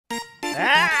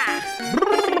Ah!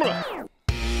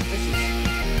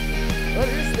 What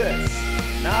is this?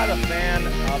 Not a fan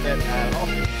of it at all.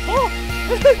 Oh!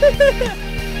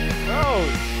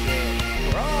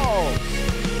 Gross.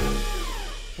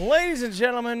 Ladies and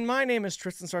gentlemen, my name is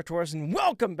Tristan Sartoris, and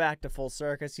welcome back to Full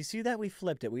Circus. You see that? We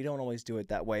flipped it. We don't always do it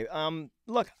that way.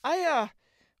 Look,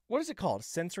 what is it called?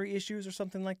 Sensory issues or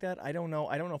something like that? I don't know.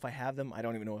 I don't know if I have them. I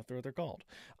don't even know what they're called.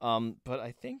 But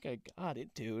I think I got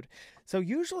it, dude. So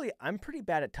usually I'm pretty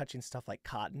bad at touching stuff like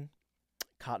cotton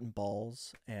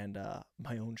balls, and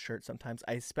my own shirt sometimes.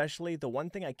 Especially the one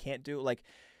thing I can't do, like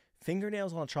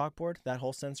fingernails on a chalkboard, that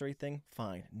whole sensory thing,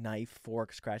 fine. Knife,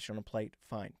 fork, scratching on a plate,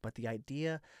 fine. But the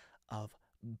idea of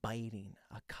biting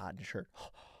a cotton shirt,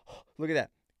 look at that.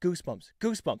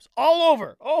 Goosebumps all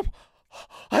over. Oh,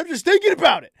 I'm just thinking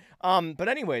about it. But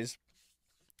anyways,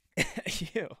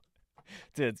 dude,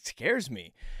 it scares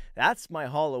me. That's my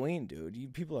Halloween, dude. You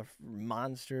people are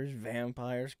monsters,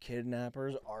 vampires,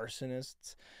 kidnappers,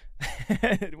 arsonists.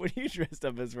 What are you dressed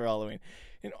up as for Halloween?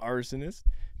 An arsonist.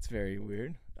 It's very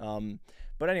weird.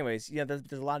 But anyways, yeah,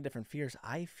 there's a lot of different fears.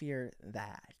 I fear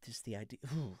that, just the idea.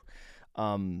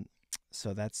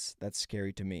 So that's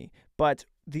scary to me. But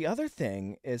the other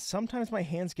thing is sometimes my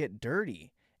hands get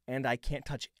dirty and I can't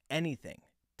touch anything.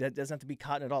 That doesn't have to be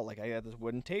cotton at all. Like, I got this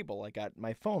wooden table. I got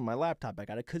my phone, my laptop. I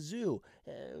got a kazoo.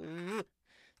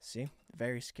 See?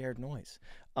 Very scared noise.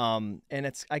 And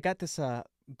I got this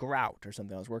grout or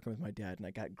something. I was working with my dad, and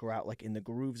I got grout, like, in the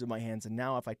grooves of my hands. And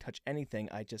now if I touch anything,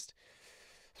 I just...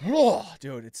 Oh,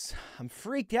 dude, I'm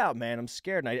freaked out, man. I'm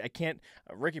scared. And I can't...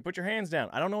 Ricky, put your hands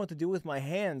down. I don't know what to do with my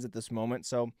hands at this moment,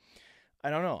 so... I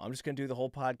don't know. I'm just going to do the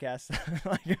whole podcast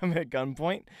like I'm at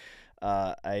gunpoint.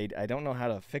 I don't know how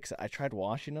to fix it. I tried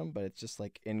washing them, but it's just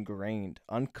like ingrained.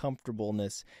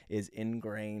 Uncomfortableness is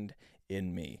ingrained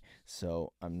in me.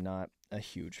 So I'm not a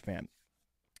huge fan.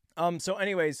 So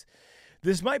anyways,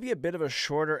 this might be a bit of a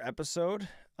shorter episode.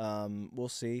 We'll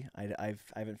see. I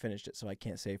haven't finished it, so I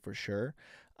can't say for sure.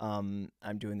 I'm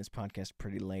doing this podcast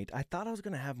pretty late. I thought I was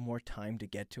going to have more time to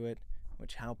get to it,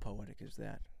 which how poetic is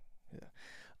that? Yeah.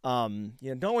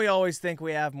 Don't we always think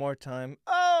we have more time?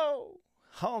 Oh,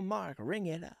 Hallmark, ring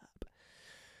it up.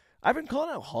 I've been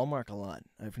calling out Hallmark a lot,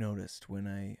 I've noticed, when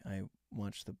I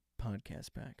watch the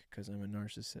podcast back, because I'm a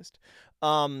narcissist.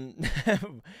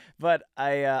 But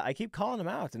I keep calling them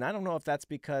out, and I don't know if that's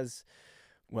because,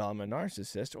 well, I'm a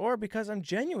narcissist, or because I'm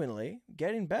genuinely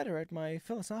getting better at my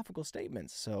philosophical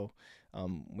statements. So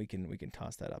we can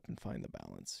toss that up and find the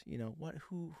balance. You know,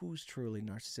 who's truly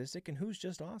narcissistic and who's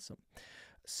just awesome.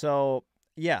 So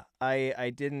yeah,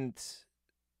 I didn't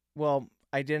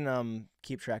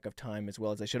keep track of time as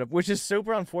well as I should have, which is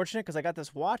super unfortunate because I got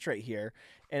this watch right here,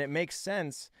 and it makes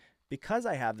sense because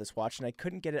I have this watch and I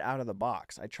couldn't get it out of the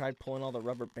box. I tried pulling all the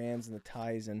rubber bands and the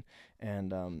ties and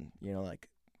like,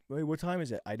 wait, what time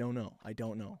is it? I don't know.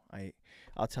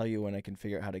 I'll tell you when I can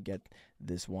figure out how to get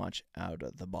this watch out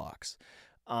of the box.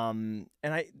 And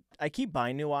I keep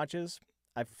buying new watches.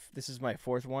 This is my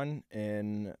fourth one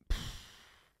in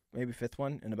maybe fifth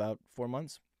one in about 4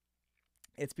 months.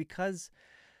 It's because,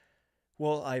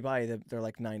 well, I buy them. They're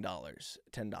like $9,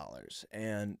 $10,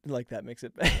 and like that makes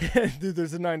it. Dude,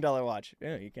 there's a $9 watch.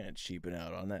 Yeah, you can't cheapen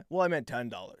out on that. Well, I meant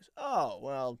 $10. Oh,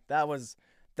 well, that was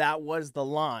the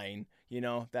line. You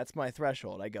know, that's my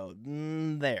threshold. I go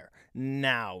there.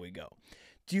 Now we go,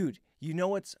 dude. You know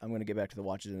what's? I'm gonna get back to the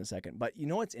watches in a second, but you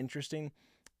know what's interesting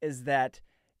is that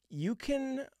you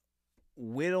can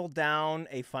whittle down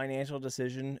a financial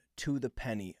decision to the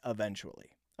penny eventually.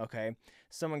 Okay,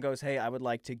 someone goes, "Hey, I would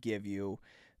like to give you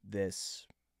this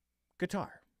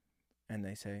guitar," and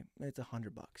they say it's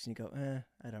 $100, and you go,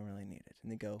 I don't really need it,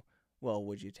 and they go, "Well,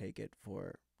 would you take it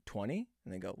for 20?"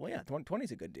 And they go, "Well, yeah, 20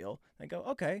 is a good deal." And they go,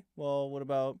 "Okay, well, what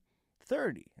about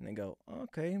 30?" And they go,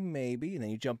 "Okay, maybe." And then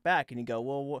you jump back and you go,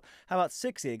 "Well, how about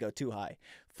 60?" They go, "Too high."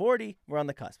 40, we're on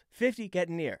the cusp. 50,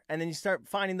 getting near. And then you start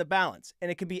finding the balance. And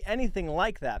it could be anything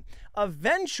like that.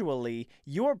 Eventually,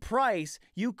 your price,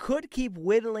 you could keep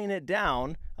whittling it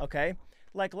down, okay?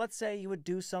 Like, let's say you would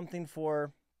do something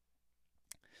for,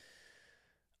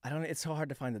 it's so hard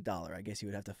to find the dollar. I guess you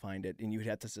would have to find it, and you would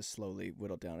have to just slowly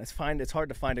whittle down. It's hard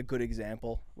to find a good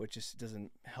example, which just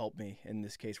doesn't help me in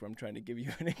this case where I'm trying to give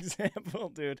you an example,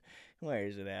 dude. Where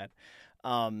is it at?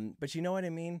 But you know what I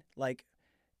mean? Like,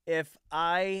 if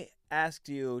I asked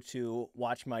you to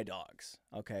watch my dogs,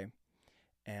 okay,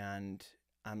 and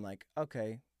I'm like,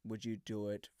 okay, would you do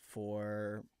it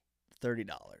for $30?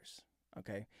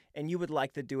 Okay, and you would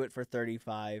like to do it for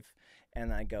 $35,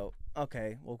 and I go,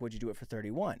 okay, well, would you do it for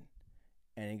 $31?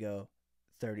 And you go,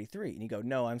 $33, and you go,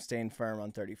 no, I'm staying firm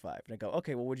on $35. And I go,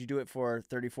 okay, well, would you do it for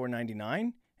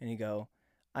 $34.99? And you go,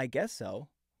 I guess so.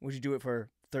 Would you do it for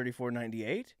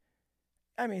 $34.98?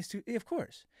 I mean, of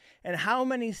course. And how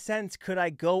many cents could I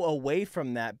go away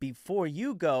from that before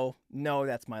you go, no,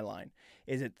 that's my line?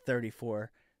 Is it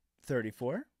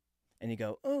 $34.34? And you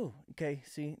go, oh, okay,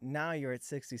 see, now you're at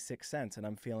 66 cents, and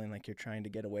I'm feeling like you're trying to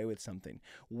get away with something.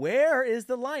 Where is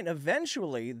the line?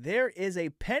 Eventually, there is a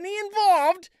penny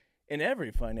involved in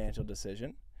every financial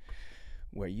decision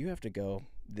where you have to go,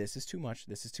 this is too much,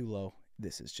 this is too low,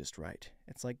 this is just right.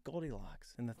 It's like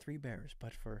Goldilocks and the Three Bears,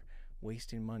 but for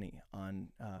wasting money on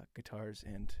guitars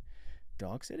and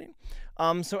dog sitting.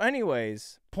 So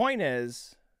anyways, point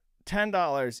is,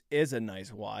 $10 is a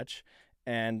nice watch.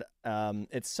 And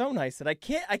it's so nice that I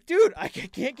can't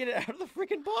get it out of the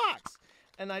freaking box.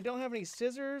 And I don't have any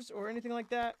scissors or anything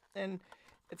like that. And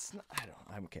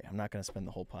I'm okay. I'm not going to spend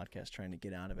the whole podcast trying to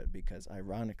get out of it because,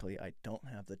 ironically, I don't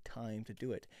have the time to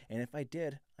do it. And if I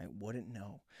did, I wouldn't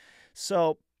know.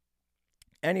 So,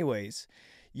 anyways,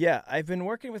 yeah, I've been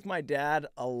working with my dad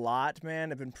a lot,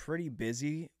 man. I've been pretty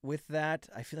busy with that.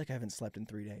 I feel like I haven't slept in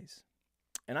 3 days.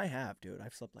 And I have, dude.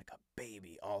 I've slept like a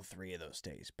baby all 3 of those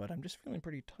days, but I'm just feeling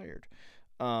pretty tired.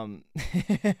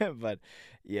 But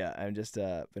yeah, I've just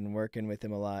been working with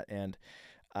him a lot, and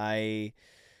I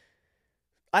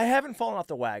haven't fallen off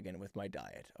the wagon with my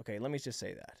diet. Okay, let me just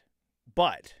say that.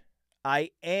 But I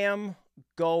am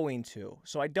going to.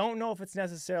 So I don't know if it's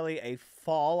necessarily a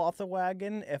fall off the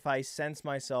wagon if I sense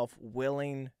myself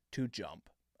willing to jump.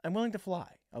 I'm willing to fly,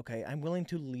 okay? I'm willing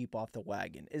to leap off the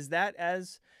wagon. Is that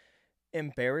as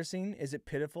embarrassing? Is it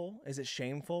pitiful? Is it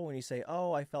shameful when you say,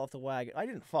 oh, I fell off the wagon? I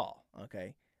didn't fall,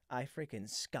 okay? I freaking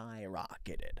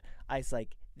skyrocketed. I was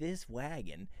like, this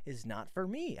wagon is not for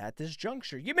me at this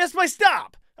juncture. You missed my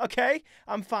stop, okay?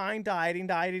 I'm fine, dieting.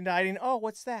 Oh,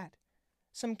 what's that?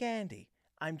 Some candy.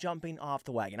 I'm jumping off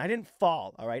the wagon. I didn't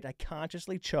fall, all right? I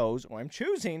consciously chose, or I'm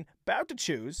choosing, about to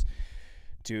choose,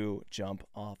 to jump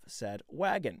off said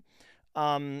wagon.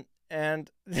 And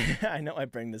I know I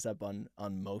bring this up on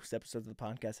most episodes of the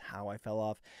podcast, how I fell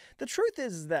off. The truth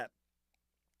is that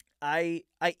I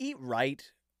eat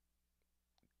right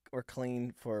or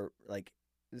clean for like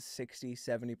 60,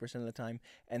 70% of the time,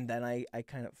 and then I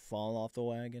kind of fall off the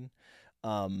wagon.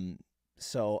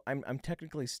 So I'm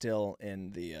technically still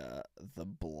in the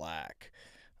black.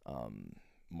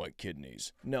 My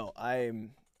kidneys. No,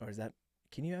 or is that,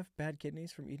 can you have bad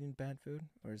kidneys from eating bad food?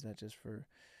 Or is that just for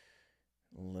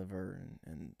liver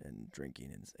and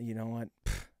drinking? And you know what?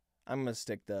 I'm going to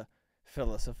stick to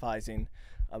philosophizing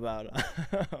about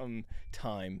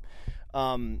time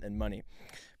and money.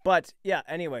 But yeah,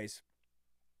 anyways,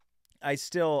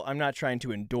 I'm not trying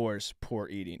to endorse poor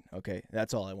eating, okay?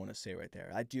 That's all I want to say right there.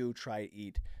 I do try to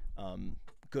eat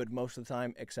good most of the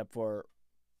time, except for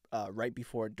right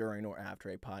before, during, or after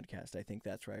a podcast. I think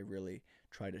that's where I really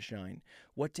try to shine.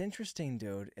 What's interesting,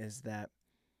 dude, is that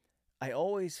I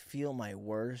always feel my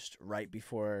worst right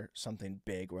before something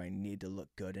big where I need to look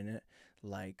good in it.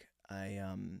 Like I've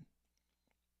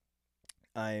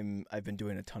been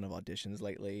doing a ton of auditions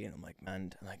lately, and I'm like,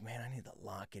 man, I need to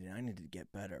lock it in. I need to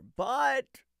get better. But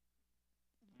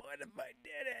if I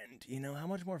didn't, you know, how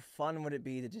much more fun would it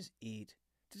be to just eat?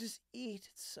 It's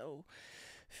so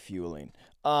fueling.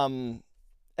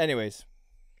 Anyways,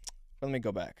 let me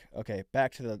go back. Okay,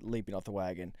 back to the leaping off the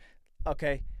wagon.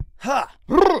 Okay,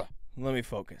 let me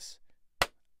focus.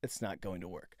 It's not going to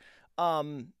work.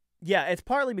 Yeah, it's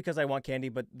partly because I want candy,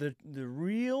 but the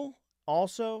real,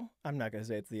 also, I'm not going to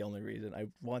say it's the only reason. I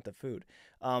want the food.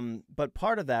 But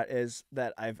part of that is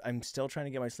that I'm still trying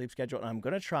to get my sleep schedule, and I'm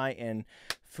going to try and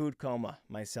food coma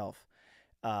myself.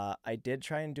 I did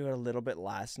try and do it a little bit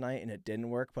last night, and it didn't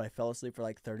work, but I fell asleep for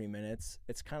like 30 minutes.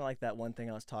 It's kind of like that one thing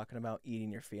I was talking about,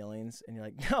 eating your feelings, and you're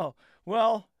like, no,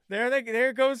 well,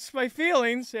 there goes my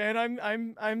feelings, and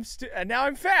and now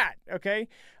I'm fat. Okay,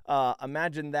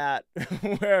 imagine that,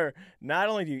 where not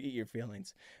only do you eat your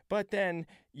feelings, but then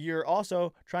you're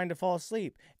also trying to fall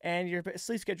asleep, and your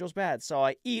sleep schedule's bad. So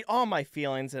I eat all my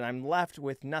feelings, and I'm left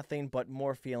with nothing but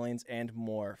more feelings and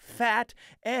more fat.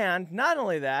 And not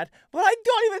only that, but I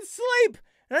don't even sleep,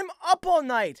 and I'm up all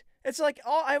night. It's like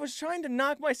I was trying to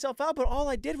knock myself out, but all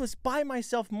I did was buy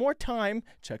myself more time,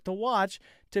 check the watch,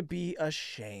 to be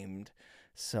ashamed.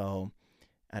 So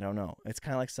I don't know. It's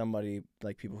kind of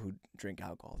like people who drink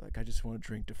alcohol. Like, I just want to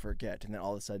drink to forget. And then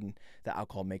all of a sudden, the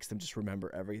alcohol makes them just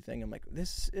remember everything. I'm like,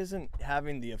 this isn't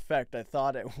having the effect I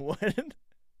thought it would.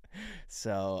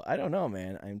 So I don't know,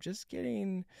 man. I'm just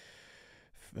getting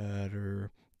fatter.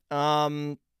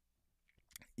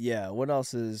 Yeah, what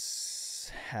else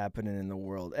is happening in the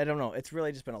world? I don't know. It's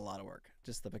really just been a lot of work.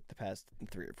 Just the past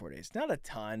 3 or 4 days. Not a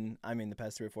ton. I mean, the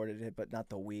past 3 or 4 days, but not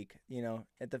the week.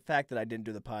 The fact that I didn't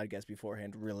do the podcast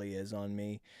beforehand really is on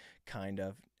me. Kind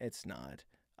of. It's not.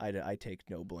 I take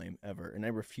no blame ever, and I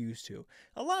refuse to.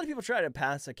 A lot of people try to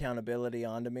pass accountability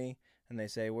onto me, and they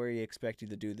say, where you expect you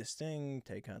to do this thing,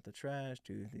 take out the trash,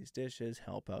 do these dishes,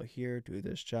 help out here, do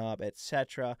this job,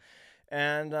 etc.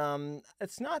 And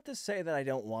it's not to say that I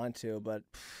don't want to, but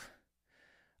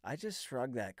I just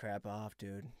shrug that crap off,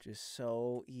 dude. Just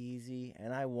so easy.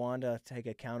 And I want to take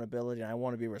accountability, and I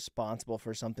want to be responsible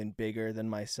for something bigger than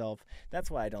myself. That's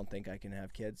why I don't think I can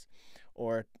have kids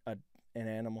or an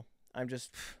animal. I'm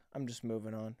just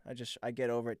moving on. I get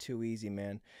over it too easy,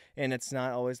 man. And it's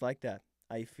not always like that.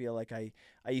 I feel like I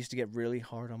used to get really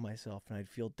hard on myself, and I'd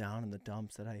feel down in the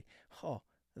dumps that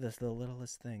this the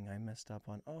littlest thing I messed up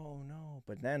on. Oh no.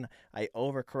 But then I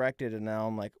overcorrected, and now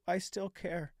I'm like, I still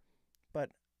care. But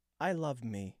I love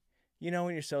me.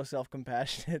 When you're so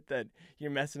self-compassionate that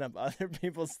you're messing up other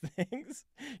people's things,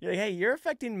 you're like, hey, you're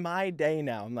affecting my day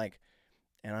now. I'm like,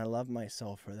 and I love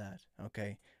myself for that,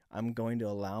 okay? I'm going to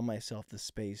allow myself the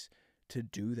space to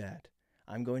do that.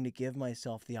 I'm going to give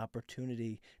myself the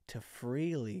opportunity to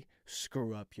freely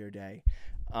screw up your day.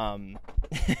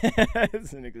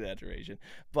 It's an exaggeration.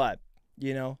 But,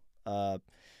 that.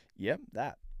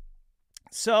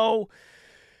 So,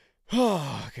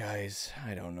 guys,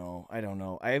 I don't know.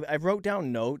 I wrote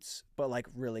down notes, but like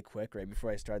really quick right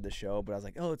before I started the show. But I was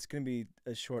like, it's going to be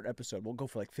a short episode. We'll go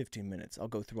for like 15 minutes. I'll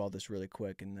go through all this really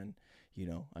quick, and then,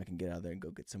 I can get out there and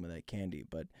go get some of that candy.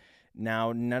 But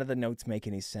now none of the notes make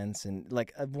any sense. And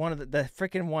like one of the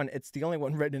freaking one, it's the only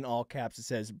one written in all caps. It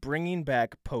says, bringing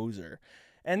back poser.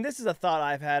 And this is a thought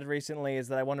I've had recently, is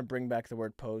that I want to bring back the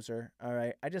word poser. All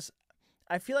right.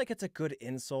 I feel like it's a good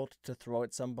insult to throw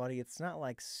at somebody. It's not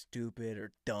like stupid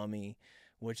or dummy,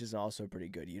 which is also pretty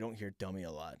good. You don't hear dummy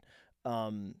a lot.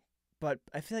 But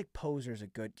I feel like poser is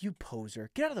you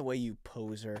poser. Get out of the way, you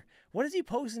poser. What is he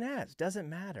posing as? Doesn't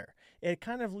matter. It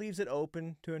kind of leaves it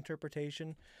open to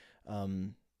interpretation.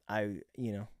 I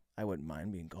wouldn't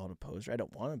mind being called a poser. I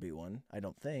don't want to be one, I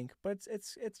don't think, but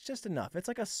it's just enough. It's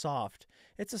like a soft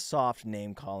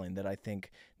name calling that I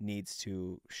think needs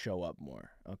to show up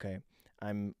more. Okay.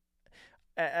 I'm,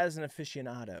 as an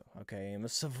aficionado, okay, I'm a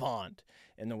savant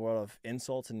in the world of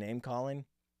insults and name calling.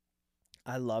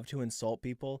 I love to insult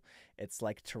people. It's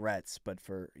like Tourette's, but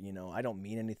for, I don't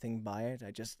mean anything by it.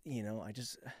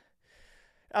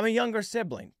 I'm a younger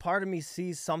sibling. Part of me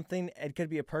sees something. It could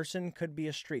be a person, could be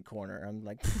a street corner. I'm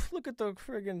like, look at the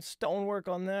friggin' stonework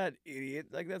on that, idiot.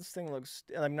 Like, that thing looks,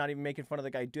 I'm not even making fun of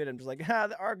the guy who did it. I'm just like,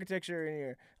 the architecture in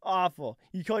here, awful.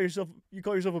 You call yourself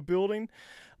a building?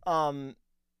 And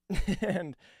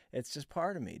it's just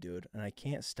part of me, dude. And I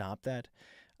can't stop that.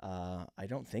 I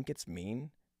don't think it's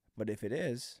mean, but if it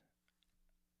is,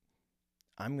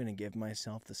 I'm going to give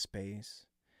myself the space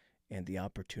and the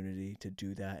opportunity to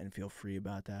do that and feel free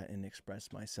about that and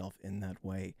express myself in that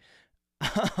way.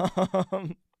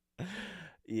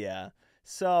 Yeah.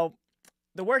 So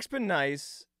the work's been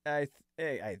nice. I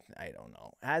don't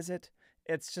know. Has it?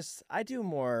 It's just, I do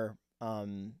more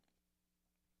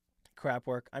crap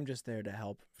work. I'm just there to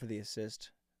help for the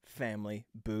assist, family,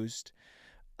 boost.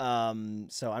 So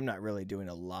I'm not really doing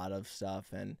a lot of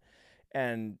stuff, and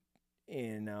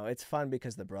it's fun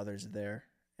because the brothers are there,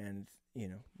 and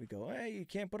we go, hey, you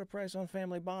can't put a price on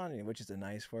family bonding, which is a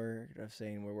nice word of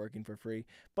saying we're working for free.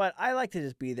 But I like to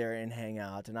just be there and hang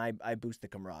out, and I boost the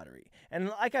camaraderie. And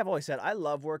like I've always said, I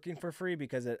love working for free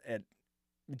because it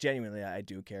genuinely, I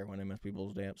do care when I mess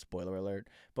people's day up, spoiler alert.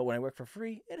 But when I work for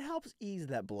free, it helps ease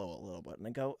that blow a little bit. And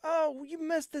I go, oh, you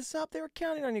messed this up. They were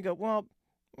counting on you. Go, well,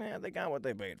 yeah, they got what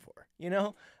they paid for,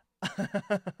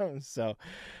 So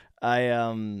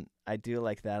I do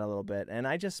like that a little bit. And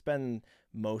I just spend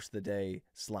most of the day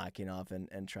slacking off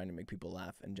and trying to make people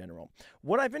laugh in general.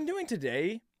 What I've been doing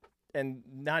today, and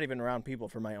not even around people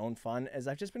for my own fun, is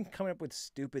I've just been coming up with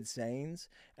stupid sayings.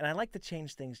 And I like to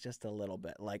change things just a little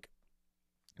bit. Like,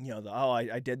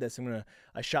 I did this.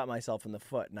 I shot myself in the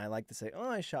foot. And I like to say,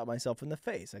 I shot myself in the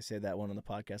face. I say that one on the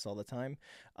podcast all the time.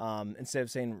 Instead of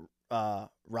saying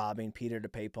robbing Peter to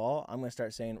pay Paul, I'm going to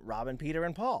start saying robbing Peter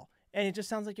and Paul. And it just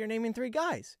sounds like you're naming three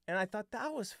guys. And I thought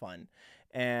that was fun.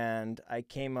 And I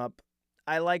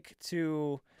like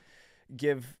to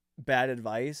give bad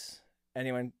advice.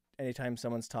 Anytime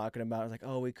someone's talking about, it's like,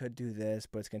 oh, we could do this,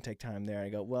 but it's going to take time there. I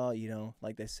go, well,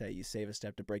 like they say, you save a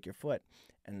step to break your foot.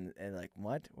 And like,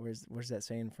 what? Where's that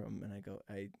saying from? And I go,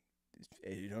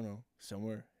 You don't know,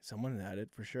 someone had it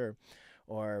for sure.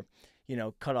 Or,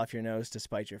 cut off your nose to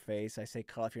spite your face. I say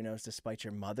cut off your nose to spite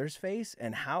your mother's face.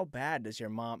 And how bad does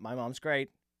my mom's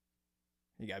great.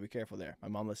 You got to be careful there. My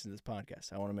mom listens to this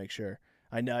podcast. I want to make sure.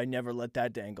 I never let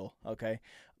that dangle, okay?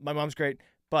 My mom's great,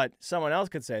 but someone else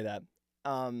could say that.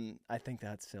 I think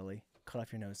that's silly. Cut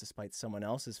off your nose to spite someone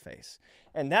else's face.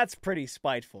 And that's pretty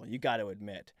spiteful, you got to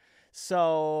admit.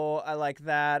 So I like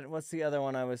that. What's the other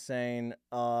one I was saying?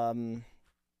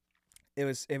 It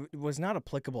was not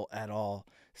applicable at all.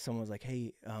 Someone was like,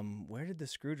 hey, where did the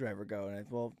screwdriver go?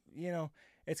 And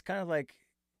it's kind of like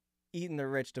eating the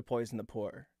rich to poison the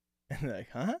poor. And they're like,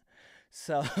 huh?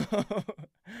 So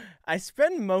I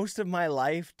spend most of my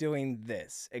life doing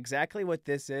this. Exactly what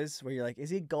this is, where you're like, is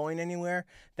he going anywhere?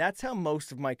 That's how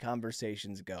most of my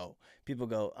conversations go. People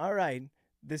go, all right,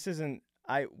 this isn't,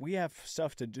 we have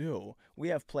stuff to do. We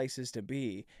have places to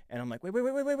be. And I'm like,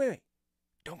 wait.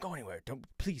 Don't go anywhere.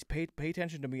 Please pay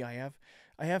attention to me. I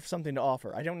have something to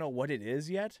offer. I don't know what it is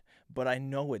yet, but I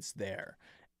know it's there.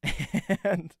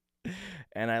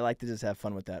 And I like to just have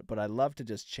fun with that. But I love to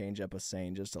just change up a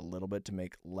saying just a little bit to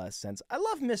make less sense. I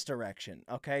love misdirection,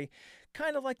 okay?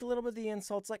 Kind of like a little bit of the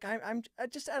insults. Like I'm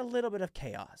just at a little bit of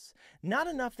chaos. Not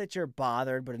enough that you're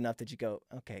bothered, but enough that you go,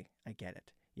 okay, I get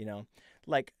it.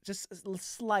 Like just a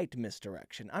slight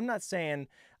misdirection. I'm not saying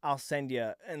I'll send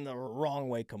you in the wrong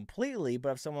way completely, but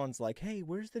if someone's like, hey,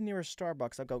 where's the nearest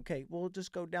Starbucks? I'll go, okay, we'll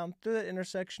just go down through that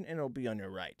intersection and it'll be on your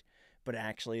right. But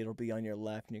actually it'll be on your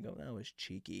left, and you go, that was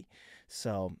cheeky.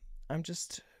 So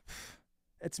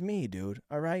it's me, dude.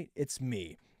 All right? It's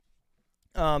me.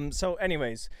 So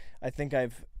anyways, I think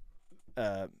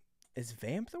is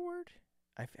vamp the word?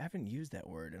 I haven't used that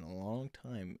word in a long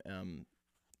time,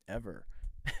 ever.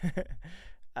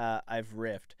 I've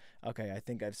riffed. Okay, I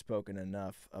think I've spoken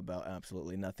enough about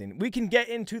absolutely nothing. We can get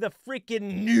into the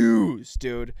freaking news,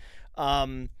 dude.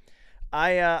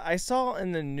 I saw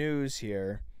in the news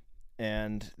here,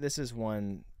 and this is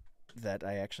one that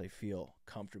I actually feel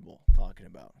comfortable talking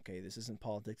about. Okay, this isn't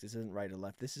politics. This isn't right or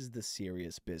left. This is the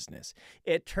serious business.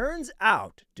 It turns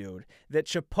out, dude, that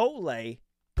Chipotle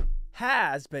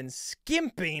has been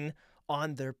skimping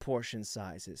on their portion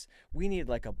sizes. We need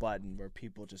like a button where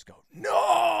people just go,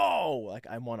 no! Like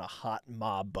I want a hot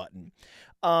mob button.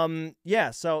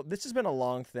 Yeah, so this has been a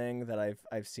long thing that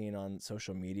I've seen on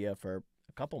social media for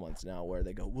a couple months now, where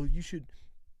they go, well, you should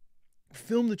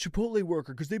film the Chipotle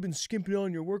worker because they've been skimping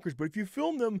on your workers, but if you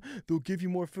film them, they'll give you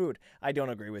more food. I don't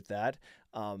agree with that.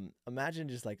 Imagine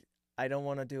just like, I don't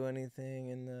want to do anything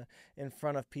in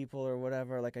front of people or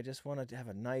whatever. Like, I just want to have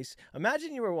a nice...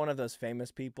 Imagine you were one of those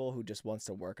famous people who just wants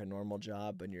to work a normal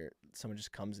job, and someone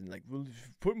just comes and like, well,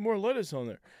 put more lettuce on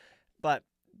there. But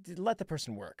let the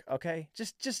person work, okay?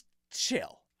 Just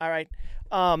chill, all right?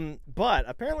 But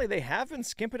apparently they have been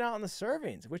skimping out on the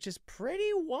servings, which is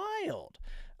pretty wild.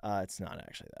 It's not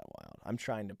actually that wild. I'm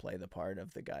trying to play the part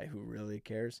of the guy who really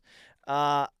cares.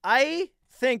 I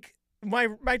think...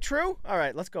 My true? All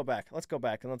right, let's go back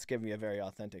and let's give me a very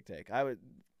authentic take.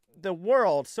 The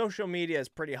world, social media is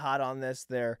pretty hot on this.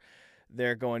 They're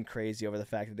going crazy over the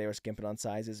fact that they were skimping on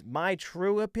sizes. My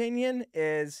true opinion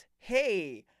is,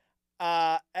 hey,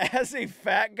 as a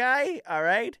fat guy, all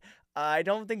right, I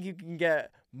don't think you can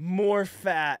get more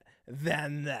fat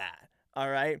than that, all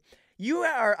right? You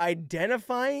are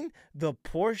identifying the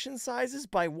portion sizes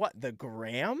by what, the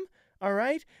gram? All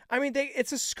right? I mean,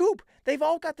 it's a scoop. They've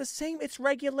all got the same, it's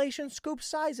regulation scoop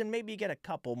size, and maybe you get a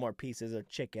couple more pieces of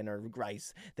chicken or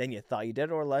rice than you thought you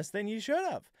did, or less than you should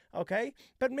have, okay?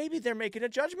 But maybe they're making a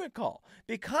judgment call,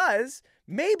 because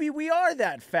maybe we are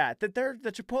that fat, that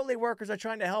the Chipotle workers are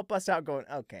trying to help us out, going,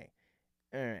 okay,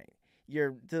 all right.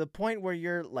 You're to the point where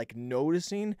you're, like,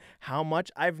 noticing how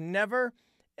much. I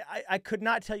could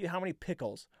not tell you how many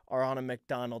pickles are on a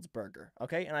McDonald's burger,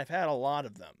 okay? And I've had a lot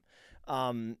of them.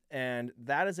 And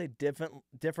that is a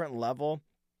different level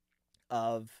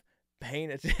of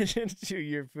paying attention to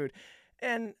your food.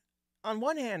 And on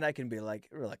one hand, I can be like,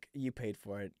 look, you paid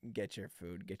for it, get your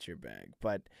food, get your bag.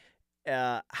 But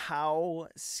how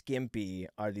skimpy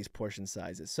are these portion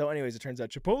sizes? So anyways, it turns out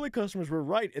Chipotle customers were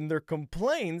right in their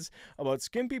complaints about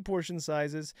skimpy portion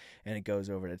sizes, and it goes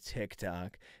over to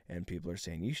TikTok, and people are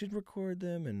saying you should record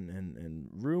them, and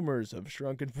rumors of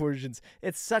shrunken portions.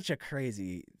 It's such a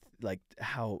crazy, like,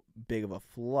 how big of a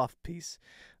fluff piece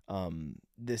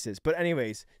this is. But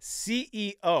anyways,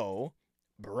 CEO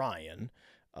Brian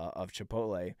of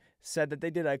Chipotle said that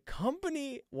they did a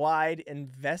company-wide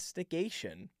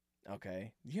investigation.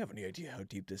 Okay, do you have any idea how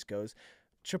deep this goes?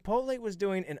 Chipotle was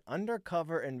doing an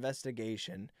undercover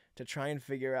investigation to try and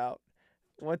figure out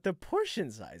what the portion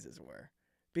sizes were.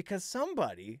 because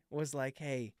somebody was like,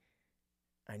 hey,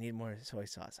 I need more soy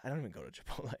sauce. I don't even go to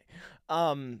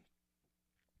Chipotle.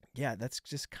 Yeah, that's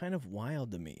just kind of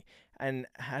wild to me. And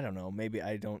I don't know, maybe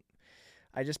I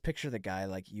just picture the guy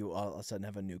like you all of a sudden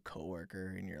have a new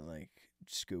coworker and you're like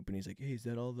scooping. He's like, hey, is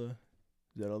that all the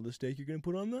steak you're going to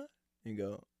put on that? And you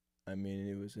go, I mean,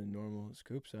 it was a normal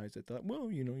scoop size. I thought,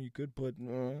 well, you could put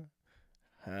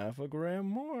half a gram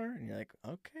more. And you're like,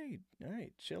 okay, all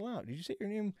right, chill out. Did you say your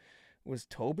name was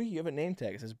Toby? You have a name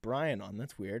tag. It says Brian on.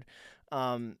 That's weird.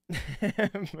 But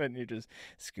you're just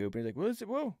scooping. He's like,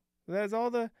 whoa, is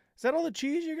that all the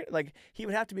cheese you're gonna, like, he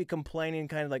would have to be complaining,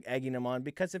 kind of like egging him on,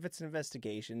 because if it's an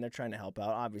investigation, they're trying to help out.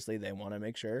 Obviously, they want to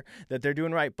make sure that they're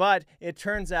doing right. But it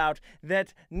turns out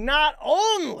that not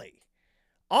only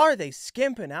are they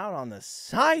skimping out on the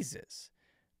sizes,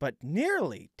 but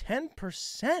nearly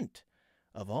 10%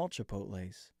 of all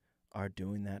Chipotles are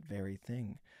doing that very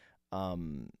thing.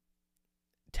 1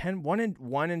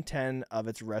 in 10 of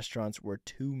its restaurants were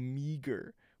too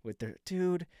meager with their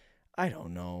dude. I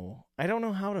don't know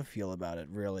how to feel about it,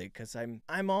 really, because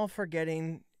I'm all for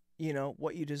getting,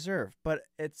 what you deserve, but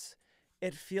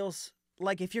it feels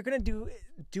like if you're gonna do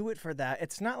it for that,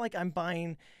 it's not like I'm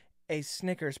buying a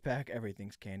Snickers pack.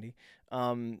 Everything's candy.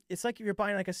 It's like if you're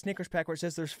buying like a Snickers pack where it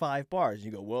says there's 5 bars.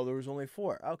 You go, well, there was only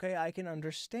 4. Okay, I can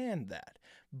understand that,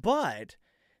 but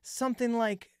something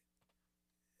like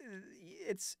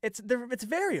it's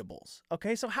variables.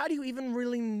 Okay, so how do you even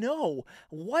really know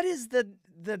what is the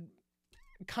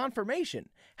confirmation?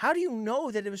 How do you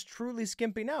know that it was truly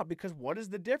skimping out? Because what is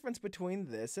the difference between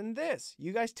this and this?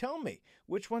 You guys tell me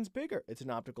which one's bigger. It's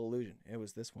an optical illusion. It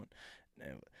was this one.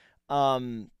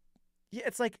 Yeah,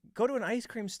 it's like go to an ice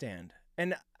cream stand,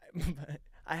 and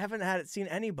I haven't seen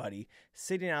anybody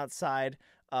sitting outside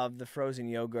of the frozen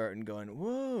yogurt and going,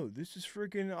 whoa, this is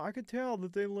freaking, I could tell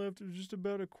that they left just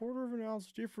about a quarter of an ounce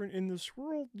different in the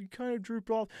swirl. You kind of drooped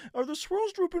off. Are the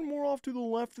swirls drooping more off to the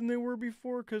left than they were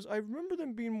before? Because I remember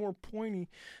them being more pointy.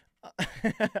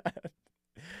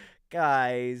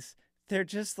 Guys, they're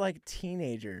just like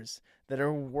teenagers that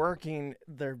are working,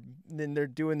 they're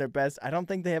doing their best. I don't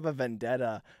think they have a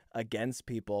vendetta against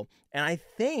people. And I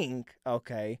think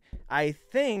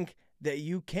that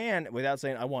you can, without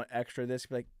saying, I want extra this,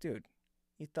 be like, dude,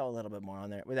 you throw a little bit more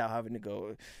on there without having to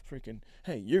go freaking,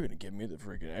 hey, you're going to give me the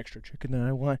freaking extra chicken that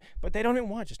I want. But they don't even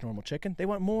want just normal chicken. They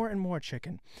want more and more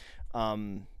chicken. I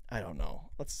don't know.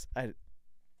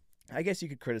 I guess you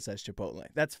could criticize Chipotle.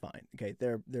 That's fine. Okay,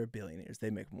 they're billionaires.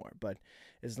 They make more. But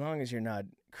as long as you're not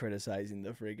criticizing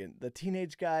the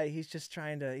teenage guy, he's just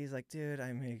he's like, dude,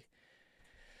 I make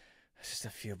just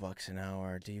a few bucks an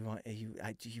hour. Do you want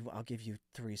I'll give you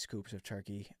 3 scoops of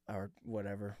turkey or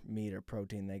whatever meat or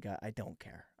protein they got. I don't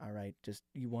care. All right, just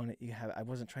you want it. You have. I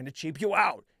wasn't trying to cheap you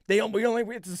out.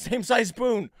 It's the same size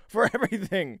spoon for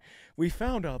everything. We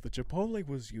found out that Chipotle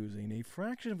was using a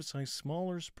fraction of a size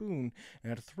smaller spoon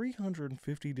at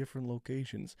 350 different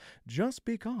locations just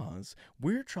because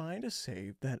we're trying to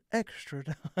save that extra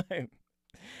time.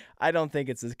 I don't think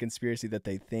it's a conspiracy that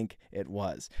they think it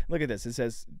was. Look at this. It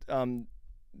says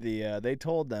they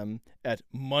told them at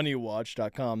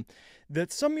moneywatch.com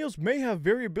that some meals may have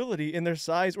variability in their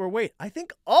size or weight. I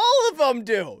think all of them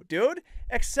do, dude.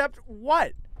 Except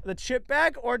what? The chip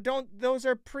bag, or don't those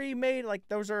are pre-made, like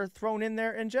those are thrown in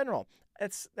there in general.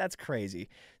 That's crazy.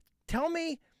 Tell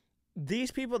me, these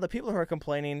people, the people who are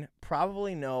complaining,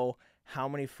 probably know how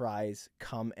many fries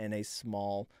come in a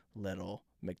small little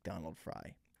McDonald's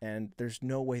fry, and there's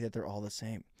no way that they're all the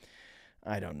same.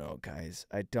 I don't know, guys.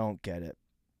 I don't get it.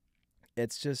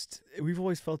 It's just, we've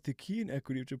always felt the key in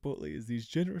equity of Chipotle is these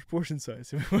generous portion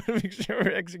size. We want to make sure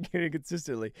we're executing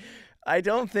consistently. I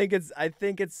think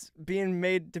it's being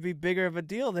made to be bigger of a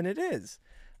deal than it is.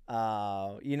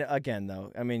 Again,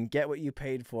 though, I mean, get what you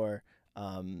paid for.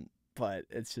 But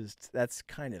it's just, that's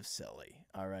kind of silly.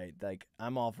 All right. Like,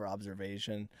 I'm all for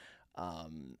observation.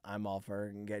 I'm all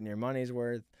for getting your money's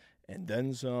worth and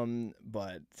then some,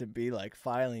 but to be like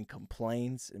filing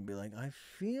complaints and be like, I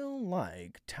feel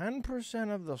like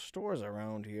 10% of the stores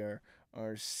around here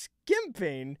are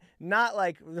skimping, not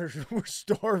like we're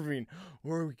starving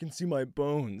or we can see my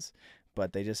bones,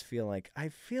 but they just feel like, I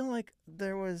feel like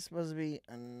there was supposed to be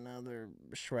another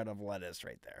shred of lettuce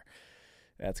right there.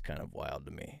 That's kind of wild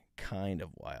to me. Kind of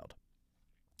wild.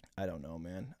 I don't know,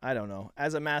 man. I don't know.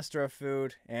 As a master of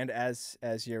food and as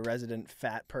your resident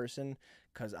fat person,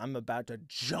 because I'm about to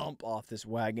jump off this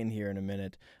wagon here in a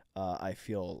minute, I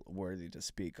feel worthy to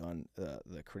speak on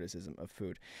the criticism of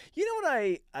food. You know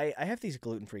what? I have these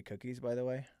gluten-free cookies, by the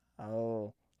way.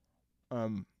 That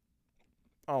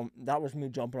was me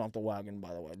jumping off the wagon,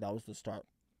 by the way. That was the start.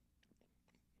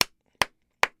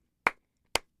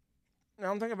 I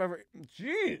don't think I've ever...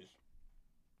 Jeez.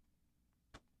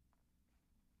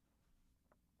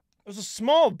 It was a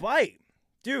small bite.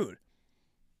 Dude,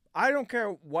 I don't care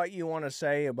what you want to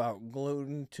say about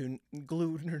gluten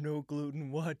or no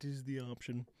gluten. What is the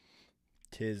option?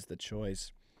 'Tis the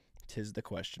choice. 'Tis the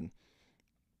question.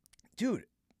 Dude,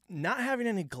 not having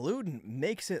any gluten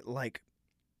makes it like,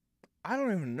 I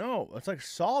don't even know. It's like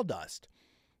sawdust.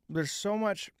 There's so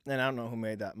much, and I don't know who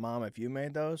made that. Mom, if you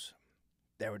made those,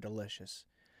 they were delicious.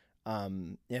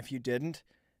 If you didn't,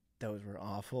 those were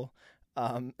awful.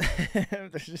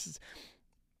 There's just,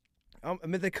 I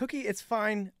mean, the cookie, it's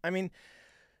fine. I mean,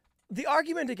 the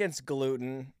argument against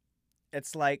gluten,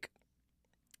 it's like,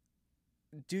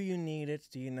 do you need it?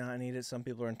 Do you not need it? Some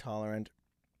people are intolerant.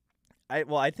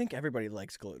 I think everybody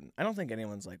likes gluten. I don't think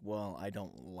anyone's like, well, I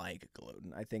don't like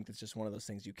gluten. I think it's just one of those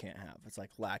things you can't have. It's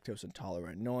like lactose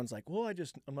intolerant. No one's like, well,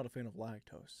 I'm not a fan of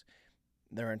lactose.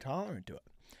 They're intolerant to it.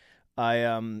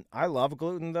 I love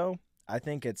gluten though. I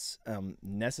think it's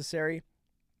necessary.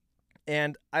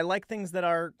 And I like things that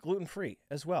are gluten-free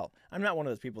as well. I'm not one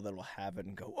of those people that will have it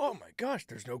and go, oh my gosh,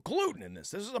 there's no gluten in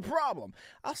this. This is a problem.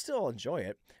 I'll still enjoy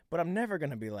it, but I'm never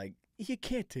going to be like, you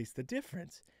can't taste the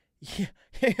difference.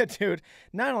 Yeah, dude,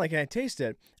 not only can I taste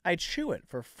it, I chew it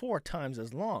for 4 times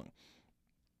as long.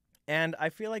 And I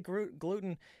feel like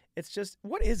gluten, it's just,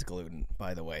 what is gluten,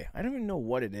 by the way? I don't even know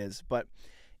what it is, but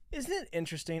isn't it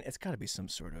interesting? It's got to be some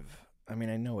sort of, I mean,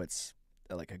 I know it's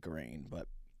like a grain, but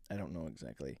I don't know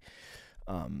exactly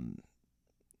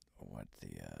what the,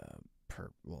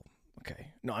 well, okay.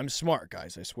 No, I'm smart,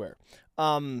 guys, I swear.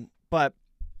 But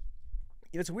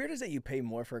what's weird is that you pay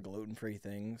more for gluten-free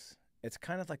things. It's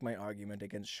kind of like my argument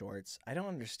against shorts. I don't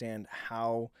understand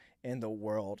how in the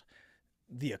world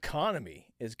the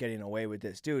economy is getting away with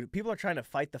this. Dude, people are trying to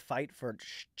fight the fight for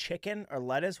chicken or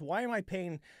lettuce. Why am I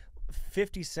paying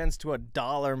 50 cents to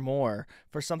 $1 more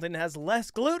for something that has less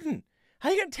gluten? How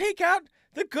are you going to take out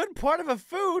the good part of a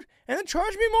food and then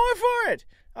charge me more for it?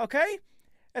 Okay?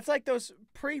 It's like those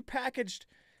pre-packaged,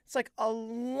 it's like a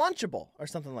Lunchable or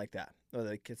something like that. Oh,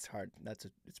 it's hard.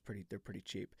 They're pretty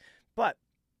cheap. But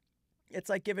it's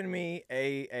like giving me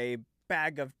a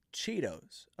bag of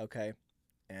Cheetos, okay?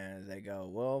 And they go,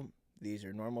 well, these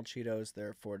are normal Cheetos.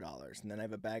 They're $4. And then I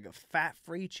have a bag of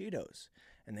fat-free Cheetos.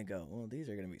 And they go, well, these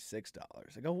are going to be $6.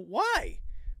 I go, why?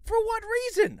 For what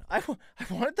reason? I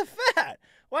wanted the fat.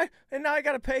 Why? And now I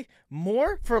got to pay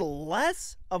more for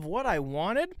less of what I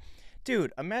wanted?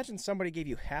 Dude, imagine somebody gave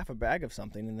you half a bag of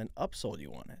something and then upsold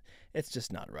you on it. It's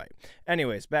just not right.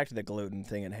 Anyways, back to the gluten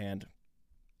thing at hand.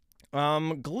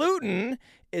 Gluten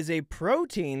is a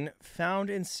protein found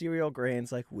in cereal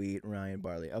grains like wheat, rye, and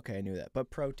barley. Okay, I knew that. But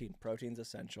protein's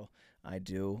essential. I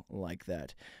do like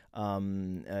that.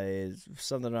 Is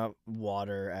something about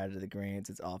water added to the grains.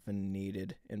 It's often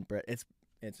needed in bread. It's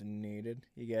needed.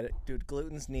 You get it? Dude,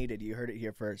 gluten's needed. You heard it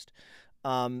here first.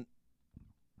 Man,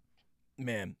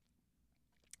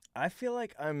 I feel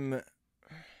like I know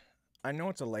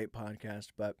it's a late podcast,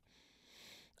 but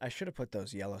I should have put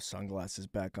those yellow sunglasses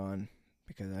back on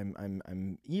because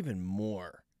I'm even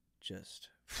more just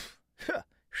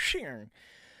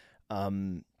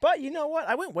but you know what?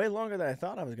 I went way longer than I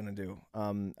thought I was gonna do.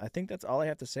 I think that's all I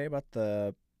have to say about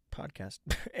the podcast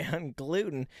and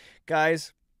gluten,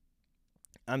 guys.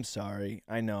 I'm sorry.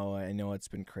 I know it's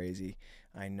been crazy.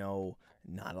 I know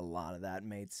not a lot of that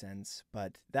made sense,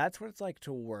 but that's what it's like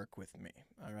to work with me.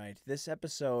 All right, this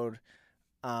episode.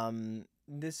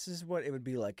 This is what it would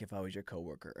be like if I was your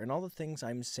coworker. And all the things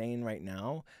I'm saying right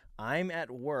now, I'm at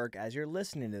work as you're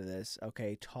listening to this,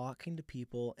 okay, talking to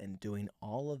people and doing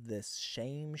all of this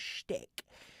shame shtick.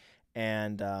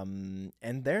 And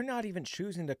they're not even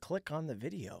choosing to click on the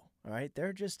video, all right?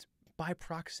 They're just by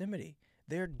proximity.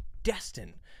 They're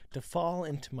destined to fall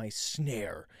into my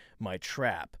snare, my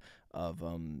trap of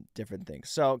different things.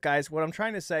 So, guys, what I'm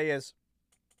trying to say is,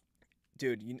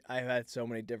 dude, I've had so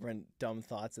many different dumb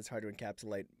thoughts. It's hard to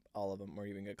encapsulate all of them or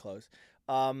even get close.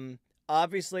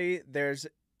 Obviously, there's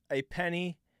a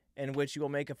penny in which you will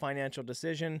make a financial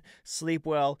decision. Sleep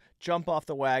well, jump off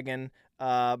the wagon,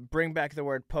 bring back the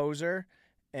word poser,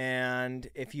 and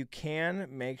if you can,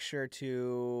 make sure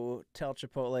to tell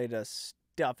Chipotle to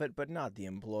stuff it, but not the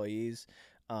employees,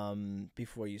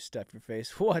 before you stuff your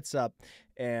face. What's up?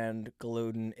 And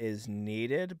gluten is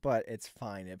needed, but it's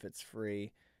fine if it's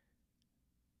free.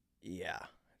 Yeah.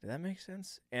 Did that make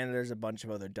sense? And there's a bunch of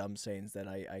other dumb sayings that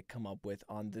I come up with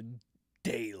on the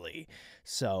daily.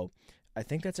 So I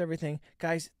think that's everything.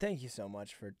 Guys, thank you so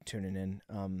much for tuning in.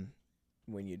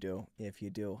 When you do, if you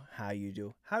do, how you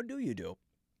do, how do you do?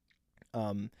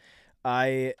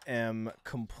 I am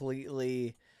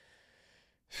completely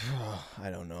I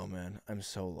don't know, man. I'm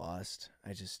so lost.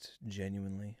 I just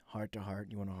genuinely, heart to heart,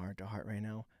 you want a heart to heart right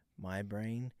now? My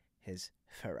brain is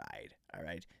fried, all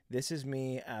right? This is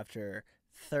me after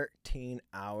 13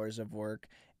 hours of work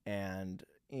and,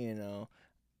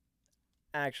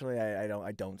 actually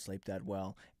I don't sleep that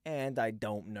well and I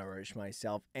don't nourish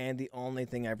myself and the only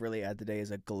thing I've really had today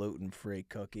is a gluten-free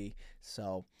cookie.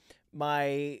 So,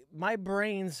 my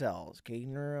brain cells, okay,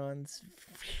 neurons,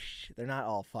 they're not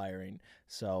all firing.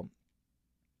 So,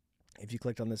 if you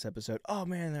clicked on this episode, oh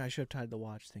man, I should have tied the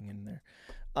watch thing in there.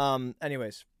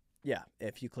 Anyways, yeah,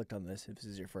 if you clicked on this, if this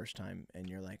is your first time and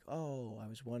you're like, oh, I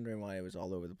was wondering why it was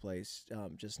all over the place,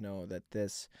 just know that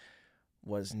this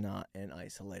was not an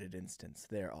isolated instance.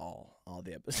 They're all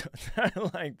the episodes are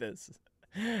like this.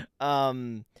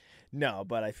 No,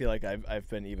 but I feel like I've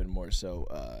been even more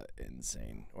so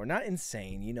insane, or not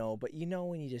insane, but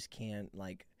when you just can't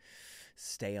like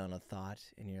stay on a thought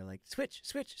and you're like switch.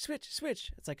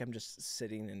 It's like I'm just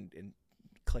sitting and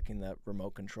clicking the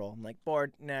remote control. I'm like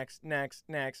bored. Next.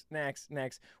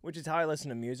 Which is how I listen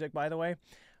to music, by the way.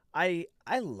 I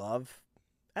love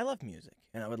music,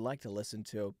 and I would like to listen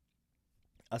to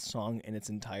a song in its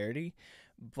entirety,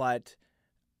 but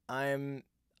I'm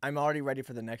already ready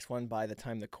for the next one by the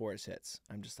time the chorus hits.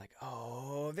 I'm just like,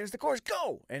 oh, there's the chorus,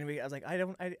 go! And I was like, I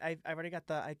already got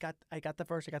the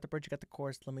verse, I got the bridge, I got the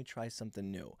chorus. Let me try something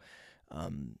new,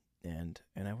 and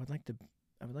I would like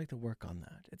to work on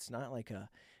that. It's not like a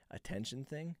attention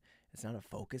thing. It's not a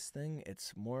focus thing.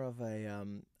 It's more of a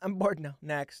I'm bored now.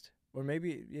 Next, or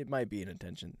maybe it might be an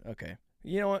attention. Okay,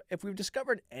 you know what? If we've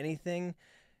discovered anything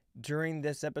during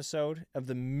this episode of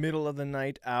the middle of the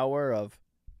night hour of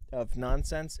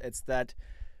nonsense, it's that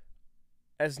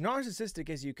as narcissistic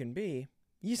as you can be,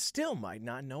 you still might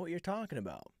not know what you're talking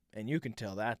about. And you can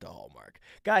tell that to Hallmark.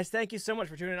 Guys, thank you so much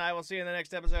for tuning in. I will see you in the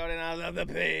next episode, and I love the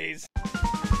peace.